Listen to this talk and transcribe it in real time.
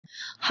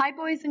Hi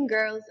boys and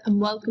girls,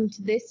 and welcome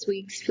to this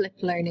week's Flip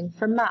Learning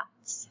for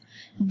Maths.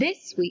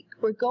 This week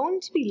we're going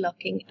to be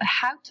looking at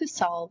how to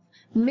solve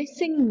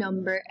missing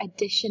number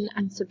addition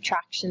and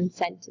subtraction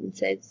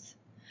sentences.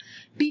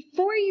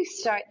 Before you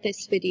start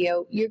this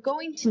video, you're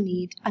going to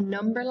need a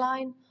number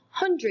line,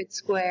 100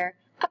 square,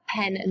 a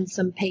pen and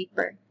some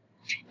paper.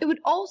 It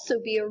would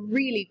also be a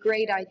really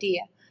great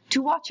idea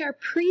to watch our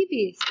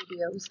previous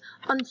videos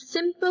on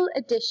simple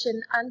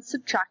addition and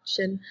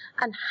subtraction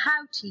and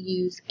how to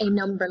use a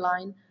number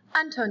line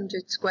and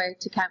 100 square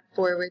to count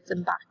forwards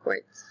and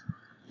backwards.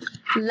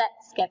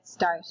 Let's get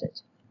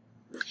started.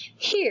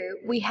 Here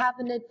we have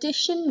an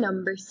addition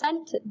number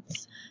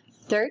sentence.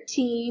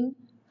 13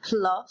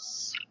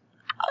 plus,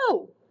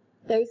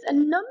 there's a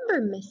number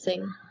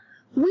missing.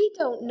 We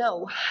don't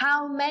know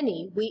how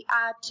many we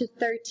add to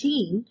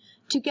 13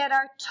 to get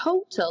our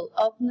total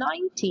of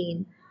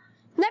 19.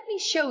 Let me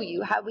show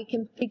you how we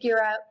can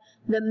figure out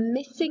the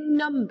missing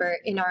number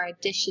in our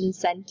addition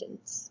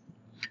sentence.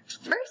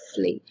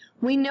 Firstly,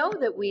 we know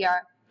that we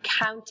are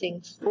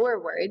counting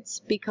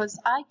forwards because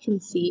I can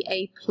see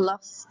a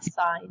plus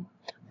sign.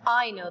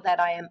 I know that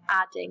I am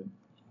adding.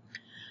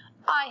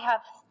 I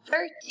have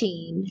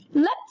 13.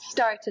 Let's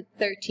start at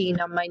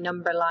 13 on my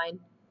number line.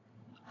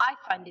 I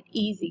find it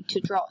easy to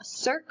draw a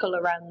circle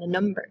around the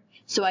number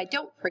so I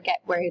don't forget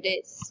where it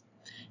is.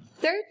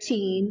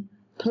 13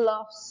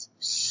 plus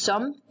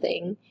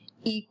something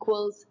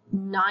equals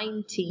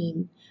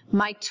 19.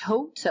 My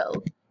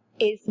total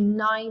is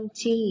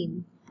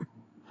 19.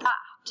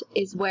 That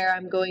is where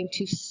I'm going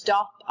to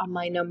stop on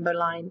my number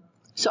line.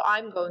 So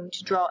I'm going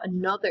to draw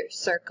another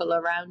circle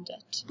around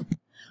it.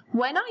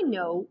 When I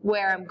know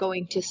where I'm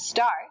going to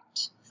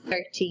start,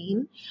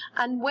 13,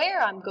 and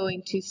where I'm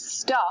going to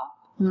stop,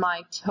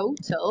 my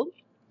total,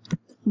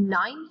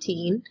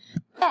 19,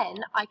 then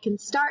I can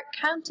start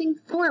counting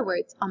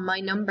forwards on my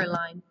number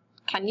line.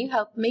 Can you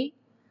help me?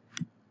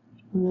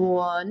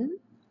 1,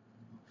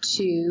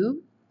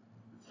 2,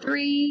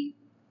 3,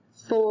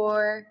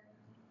 4,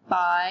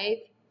 5,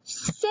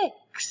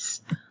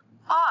 6.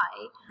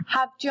 I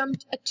have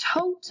jumped a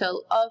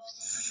total of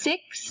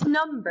 6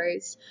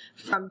 numbers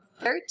from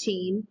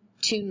 13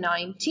 to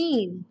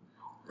 19.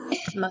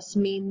 This must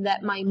mean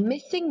that my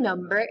missing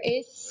number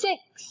is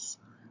 6.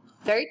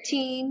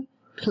 13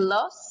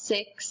 plus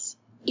 6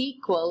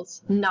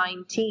 equals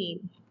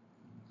 19.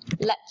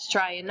 Let's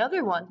try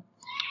another one.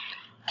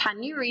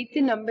 Can you read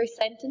the number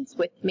sentence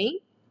with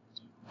me?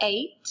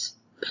 8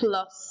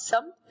 plus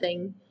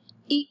something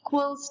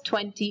equals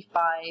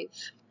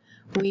 25.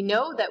 We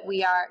know that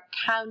we are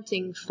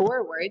counting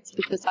forwards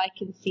because I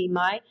can see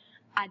my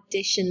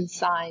addition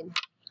sign.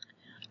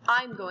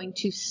 I'm going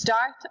to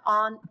start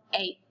on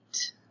 8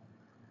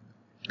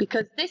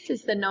 because this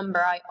is the number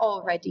I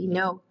already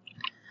know.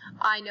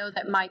 I know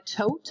that my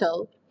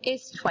total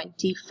is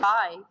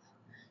 25.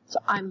 So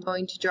I'm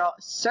going to draw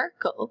a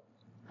circle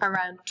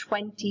around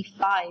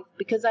 25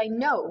 because I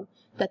know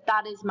that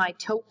that is my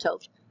total.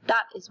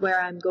 That is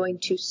where I'm going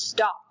to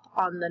stop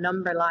on the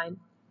number line.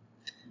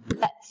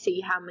 Let's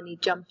see how many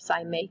jumps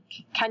I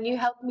make. Can you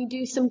help me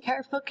do some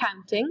careful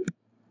counting?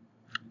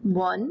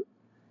 1,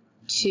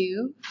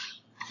 2,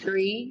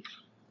 3,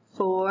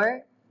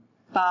 4,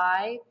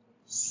 5,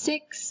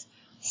 6,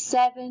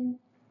 7,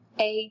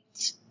 8,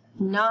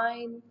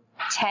 9,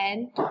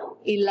 10,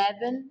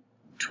 11,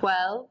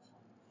 12,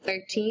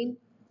 13,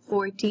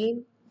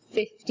 14,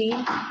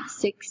 15,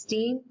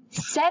 16,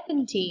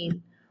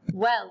 17.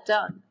 Well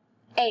done.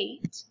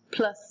 8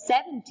 plus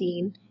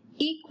 17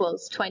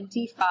 equals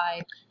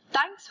 25.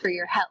 Thanks for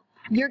your help.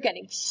 You're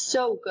getting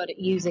so good at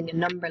using a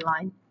number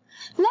line.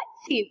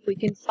 Let's see if we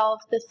can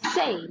solve the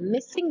same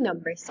missing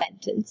number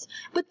sentence,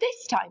 but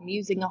this time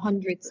using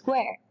 100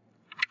 square.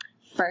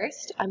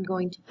 First, I'm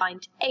going to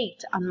find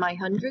 8 on my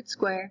 100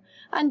 square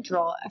and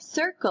draw a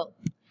circle,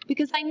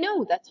 because I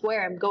know that's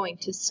where I'm going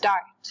to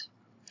start.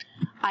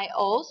 I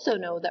also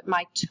know that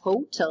my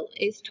total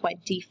is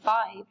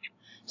 25,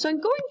 so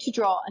I'm going to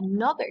draw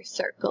another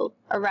circle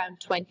around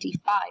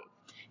 25,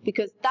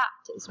 because that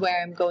is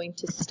where I'm going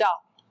to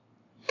stop.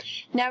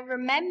 Now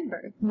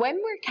remember,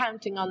 when we're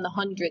counting on the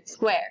 100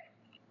 square,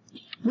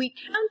 we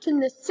count in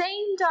the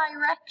same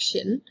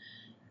direction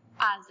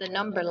as the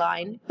number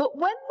line, but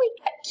when we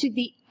get to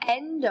the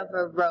end of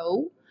a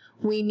row,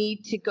 we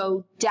need to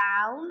go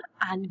down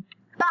and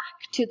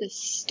back to the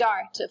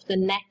start of the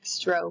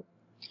next row.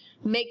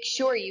 Make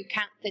sure you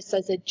count this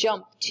as a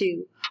jump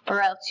too,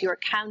 or else your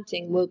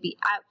counting will be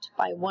out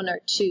by 1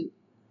 or 2.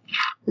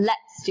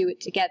 Let's do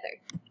it together.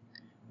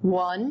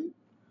 1,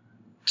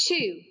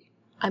 2.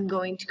 I'm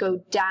going to go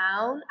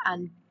down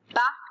and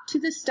back to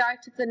the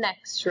start of the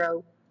next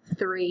row.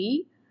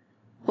 3,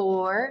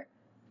 4,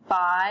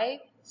 5,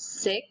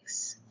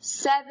 6,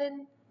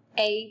 7,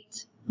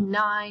 8,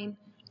 9,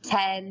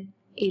 10,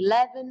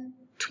 11,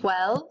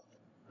 12.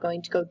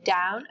 Going to go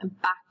down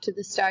and back to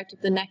the start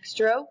of the next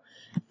row.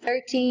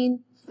 13,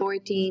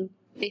 14,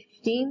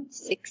 15,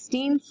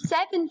 16,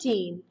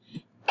 17.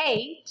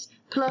 8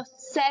 plus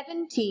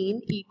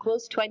 17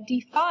 equals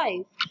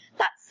 25.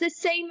 That's the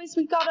same as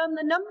we got on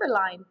the number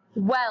line.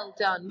 Well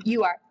done.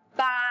 You are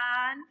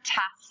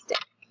fantastic.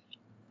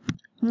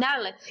 Now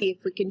let's see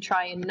if we can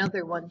try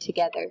another one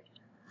together.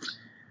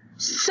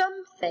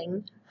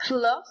 Something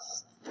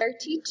plus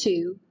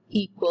 32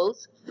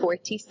 equals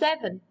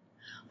 47.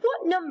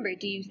 What number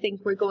do you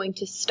think we're going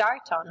to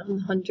start on the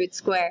 100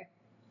 square?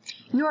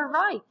 You're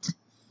right,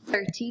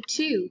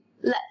 32.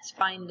 Let's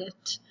find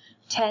it.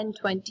 10,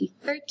 20,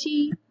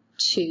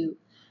 32.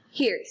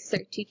 Here's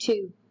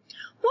 32.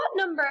 What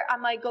number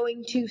am I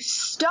going to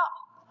stop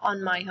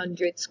on my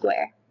 100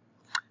 square?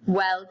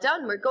 Well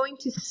done, we're going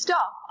to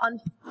stop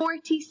on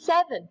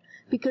 47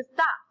 because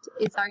that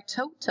is our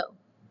total.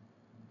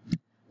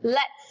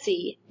 Let's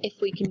see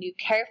if we can do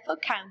careful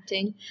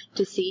counting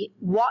to see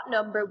what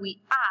number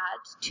we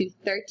add to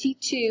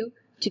 32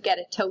 to get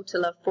a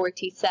total of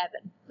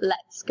 47.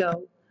 Let's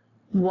go.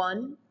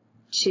 1,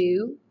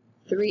 2,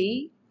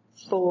 3,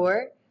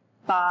 4,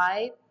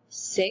 5,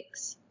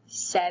 6,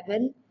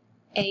 7,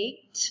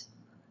 8,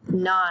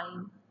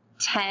 9,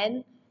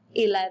 10,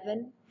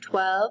 11,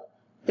 12,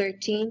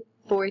 13,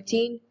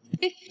 14,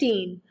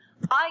 15.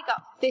 I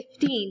got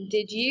 15,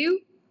 did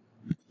you?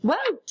 Well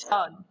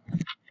done.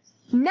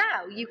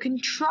 Now you can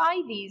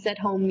try these at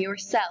home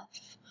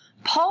yourself.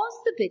 Pause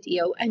the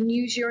video and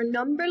use your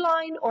number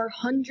line or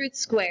 100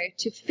 square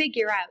to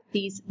figure out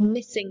these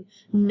missing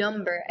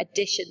number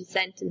addition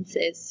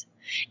sentences.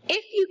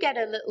 If you get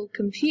a little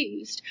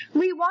confused,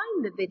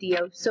 rewind the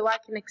video so I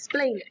can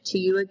explain it to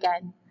you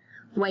again.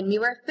 When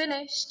you are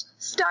finished,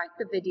 start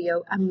the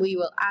video and we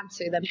will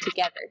answer them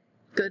together.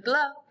 Good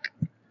luck!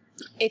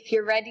 If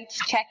you're ready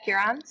to check your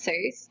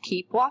answers,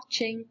 keep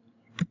watching.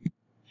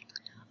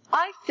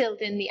 I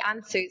filled in the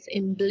answers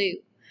in blue.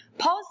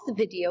 Pause the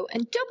video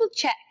and double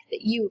check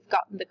that you have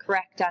gotten the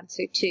correct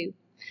answer too.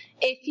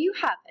 If you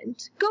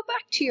haven't, go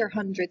back to your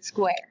 100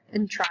 square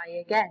and try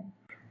again.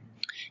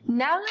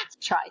 Now let's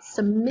try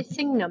some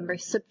missing number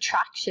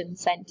subtraction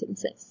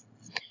sentences.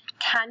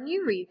 Can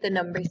you read the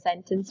number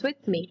sentence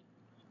with me?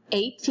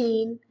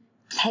 18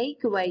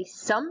 take away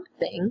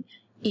something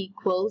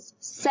equals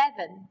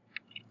 7.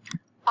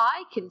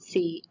 I can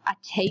see a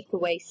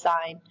takeaway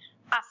sign,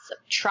 a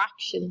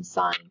subtraction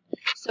sign,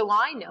 so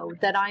I know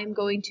that I am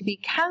going to be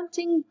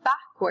counting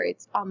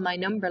backwards on my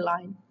number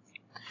line.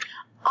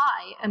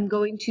 I am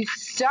going to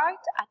start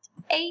at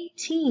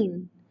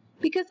 18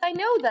 because I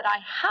know that I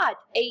had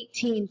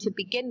 18 to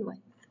begin with.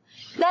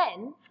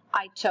 Then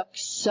I took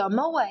some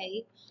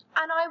away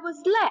and I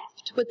was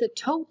left with a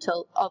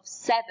total of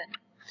 7.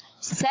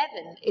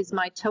 7 is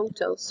my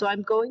total, so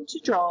I'm going to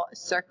draw a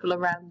circle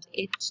around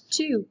it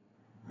too.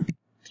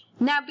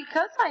 Now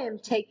because I am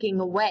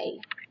taking away,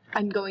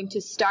 I'm going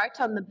to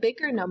start on the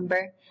bigger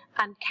number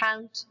and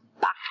count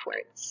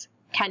backwards.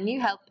 Can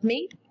you help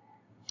me?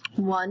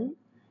 1,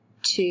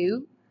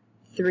 2,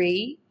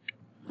 3,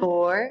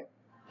 4,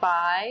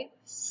 5,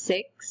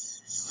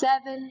 6,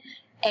 7,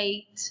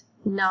 8,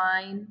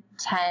 9,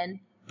 10,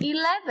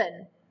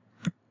 11.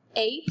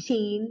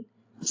 18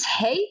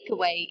 take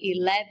away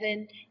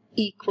 11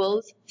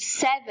 equals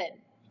 7.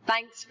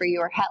 Thanks for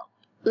your help.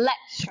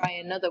 Let's try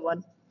another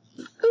one.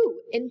 Ooh,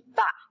 in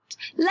fact,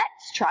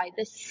 let's try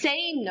the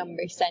same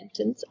number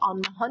sentence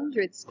on the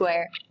 100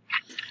 square.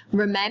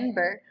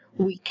 Remember,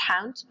 we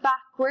count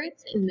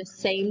backwards in the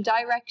same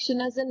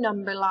direction as a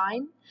number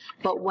line,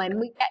 but when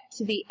we get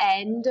to the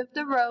end of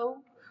the row,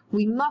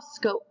 we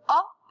must go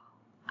up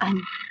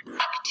and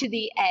back to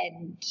the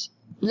end.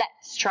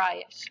 Let's try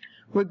it.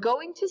 We're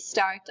going to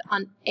start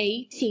on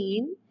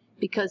 18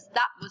 because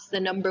that was the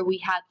number we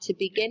had to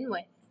begin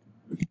with.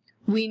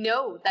 We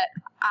know that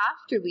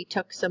after we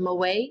took some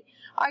away,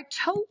 our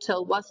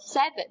total was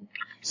 7.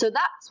 So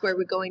that's where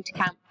we're going to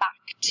count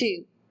back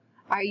to.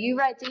 Are you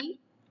ready?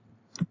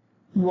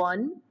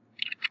 1,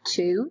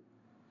 2,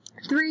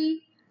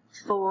 3,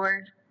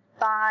 4,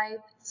 5,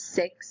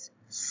 6,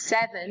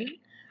 7.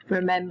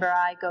 Remember,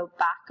 I go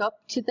back up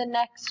to the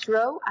next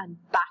row and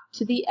back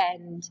to the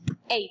end.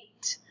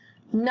 8,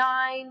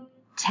 9,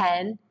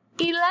 10,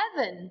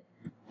 11.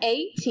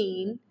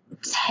 18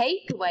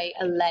 take away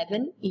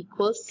 11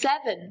 equals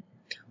 7.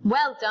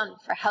 Well done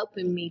for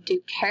helping me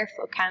do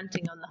careful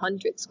counting on the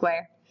 100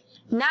 square.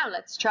 Now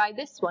let's try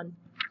this one.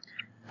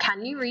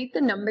 Can you read the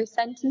number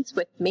sentence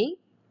with me?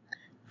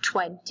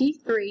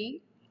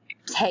 23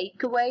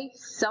 take away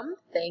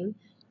something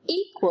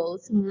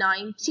equals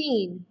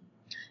 19.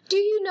 Do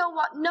you know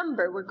what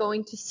number we're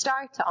going to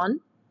start on?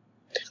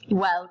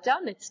 Well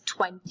done, it's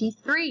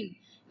 23,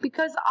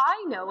 because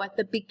I know at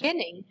the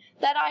beginning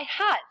that I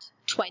had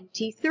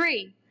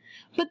 23,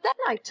 but then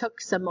I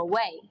took some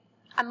away,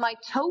 and my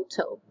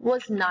total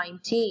was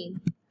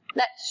 19.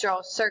 Let's draw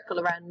a circle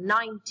around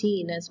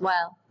 19 as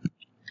well.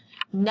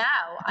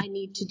 Now I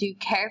need to do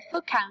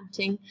careful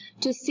counting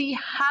to see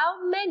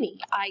how many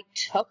I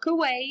took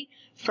away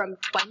from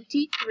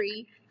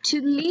 23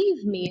 to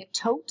leave me a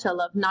total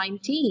of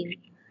 19.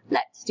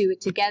 Let's do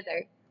it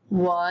together.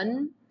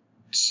 1,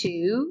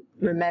 2,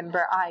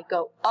 remember I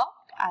go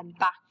up and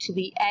back to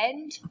the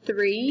end.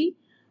 3,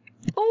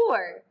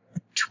 4,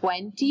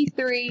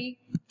 23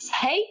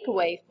 take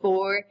away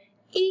 4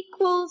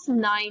 equals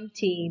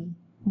 19.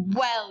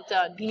 Well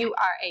done. You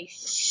are a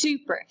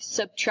super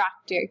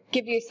subtractor.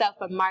 Give yourself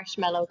a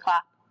marshmallow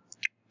clap.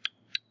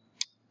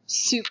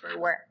 Super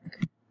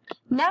work.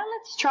 Now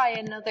let's try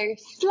another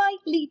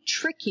slightly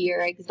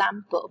trickier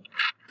example.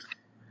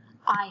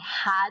 I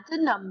had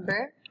a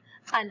number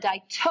and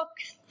I took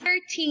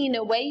 13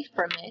 away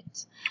from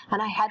it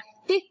and I had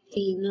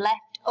 15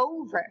 left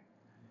over.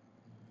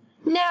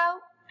 Now,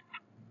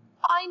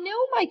 I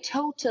know my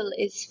total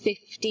is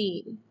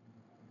 15.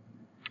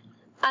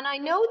 And I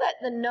know that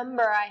the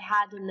number I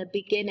had in the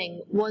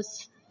beginning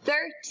was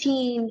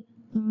 13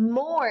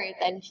 more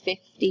than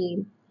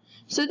 15.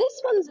 So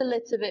this one's a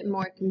little bit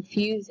more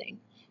confusing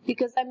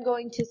because I'm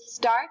going to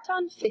start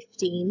on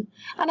 15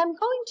 and I'm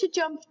going to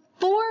jump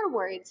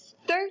forwards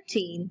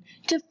 13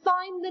 to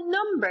find the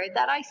number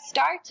that I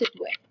started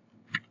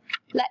with.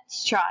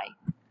 Let's try.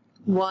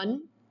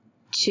 1,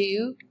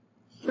 2,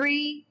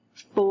 3,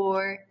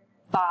 4,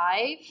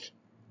 5,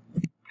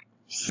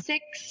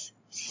 6,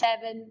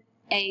 7,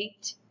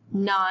 8,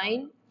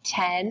 9,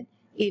 10,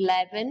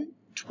 11,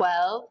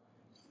 12,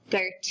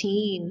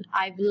 13.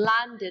 I've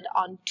landed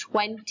on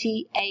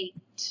 28.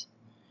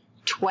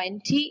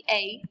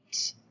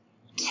 28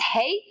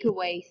 take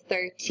away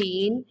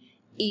 13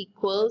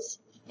 equals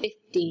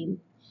 15.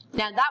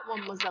 Now that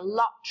one was a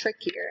lot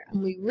trickier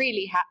and we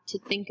really had to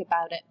think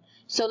about it.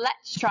 So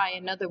let's try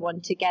another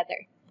one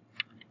together.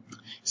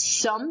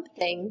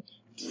 Something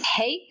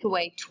take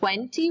away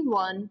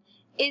 21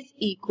 is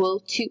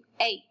equal to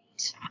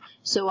 8.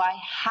 So I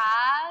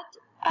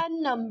had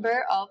a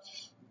number of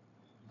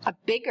a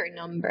bigger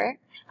number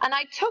and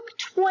I took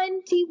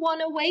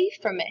 21 away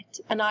from it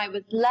and I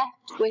was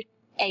left with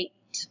 8.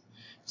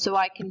 So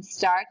I can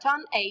start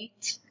on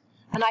 8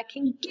 and I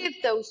can give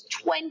those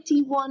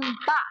 21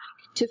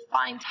 back to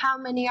find how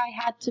many I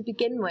had to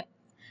begin with.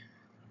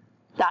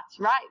 That's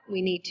right,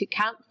 we need to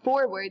count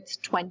forwards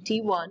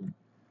 21.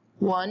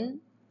 1,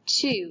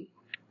 2,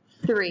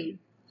 3,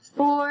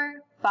 4,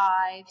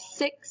 5,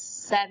 6,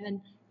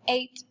 7,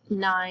 8,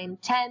 9,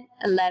 10,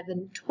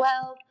 11,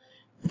 12,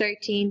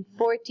 13,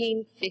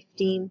 14,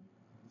 15,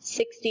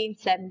 16,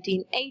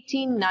 17,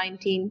 18,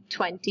 19,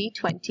 20,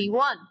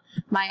 21.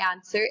 My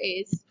answer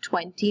is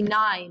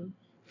 29.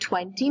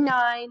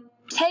 29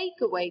 take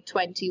away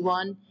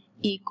 21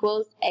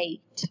 equals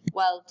 8.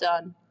 Well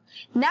done.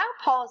 Now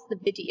pause the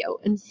video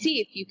and see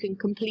if you can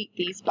complete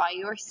these by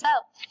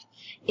yourself.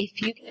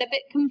 If you get a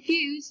bit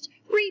confused,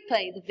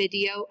 replay the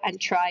video and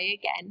try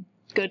again.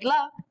 Good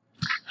luck.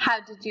 How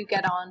did you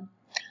get on?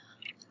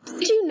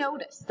 Did you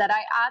notice that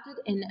I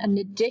added in an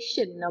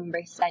addition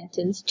number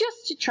sentence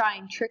just to try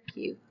and trick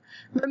you?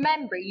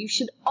 Remember, you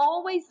should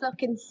always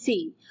look and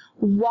see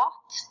what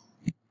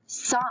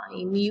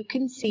sign you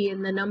can see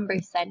in the number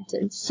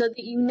sentence so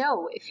that you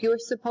know if you're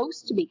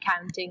supposed to be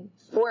counting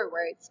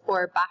forwards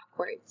or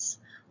backwards.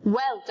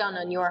 Well done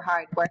on your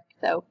hard work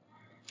though.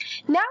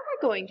 Now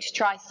we're going to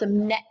try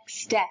some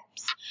next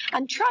steps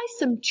and try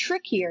some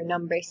trickier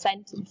number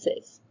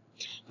sentences.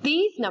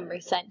 These number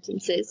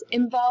sentences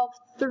involve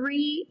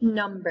 3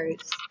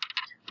 numbers.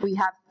 We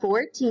have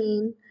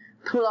 14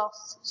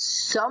 plus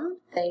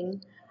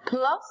something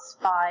plus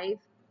 5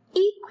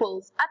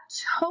 equals a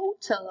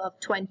total of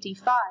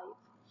 25.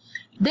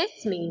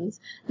 This means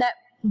that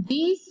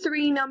these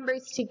 3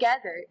 numbers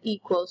together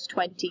equals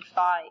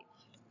 25.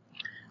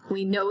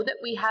 We know that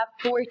we have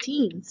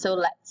 14, so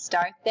let's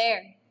start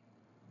there.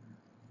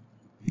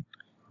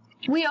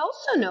 We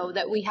also know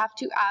that we have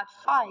to add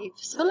 5,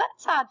 so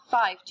let's add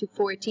 5 to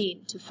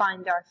 14 to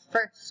find our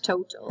first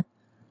total.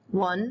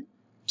 1,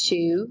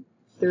 2,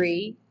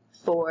 3,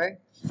 4,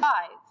 5.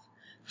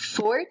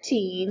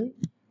 14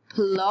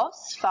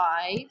 plus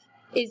 5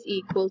 is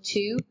equal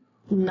to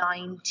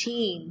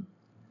 19.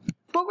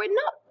 But we're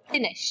not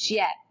finished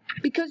yet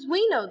because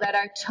we know that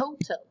our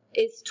total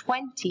is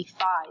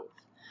 25.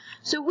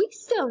 So we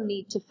still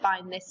need to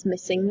find this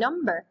missing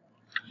number.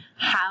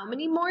 How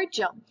many more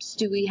jumps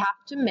do we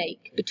have to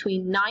make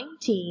between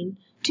 19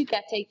 to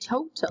get a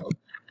total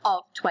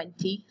of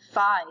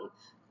 25?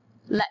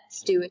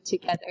 Let's do it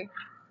together.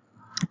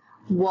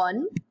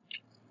 1,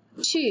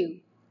 2,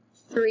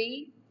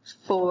 3,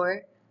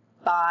 4,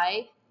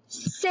 5,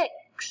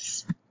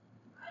 6.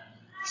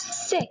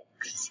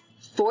 6.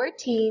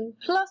 14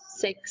 plus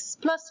 6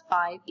 plus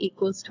 5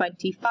 equals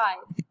 25.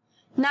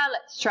 Now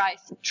let's try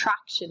a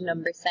subtraction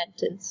number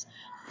sentence.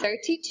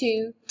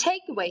 32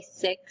 take away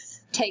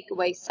 6, take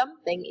away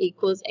something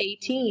equals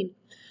 18.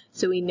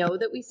 So we know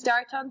that we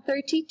start on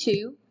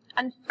 32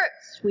 and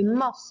first we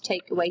must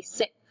take away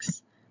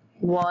 6.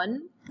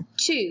 1,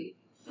 2,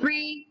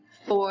 3,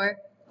 4,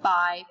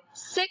 5,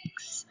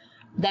 6.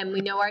 Then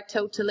we know our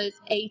total is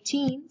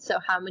 18, so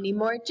how many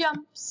more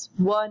jumps?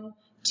 1,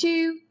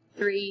 2,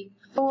 3,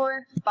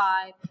 4,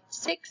 5,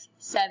 6,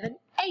 7,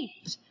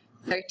 8.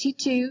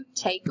 32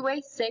 take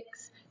away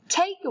 6,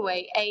 take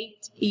away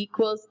 8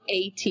 equals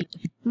 18.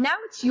 Now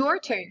it's your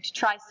turn to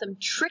try some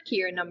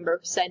trickier number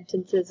of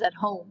sentences at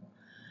home.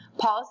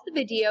 Pause the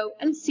video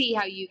and see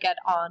how you get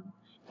on.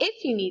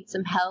 If you need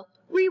some help,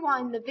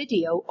 rewind the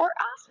video or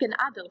ask an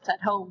adult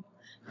at home.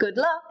 Good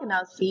luck, and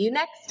I'll see you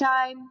next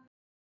time!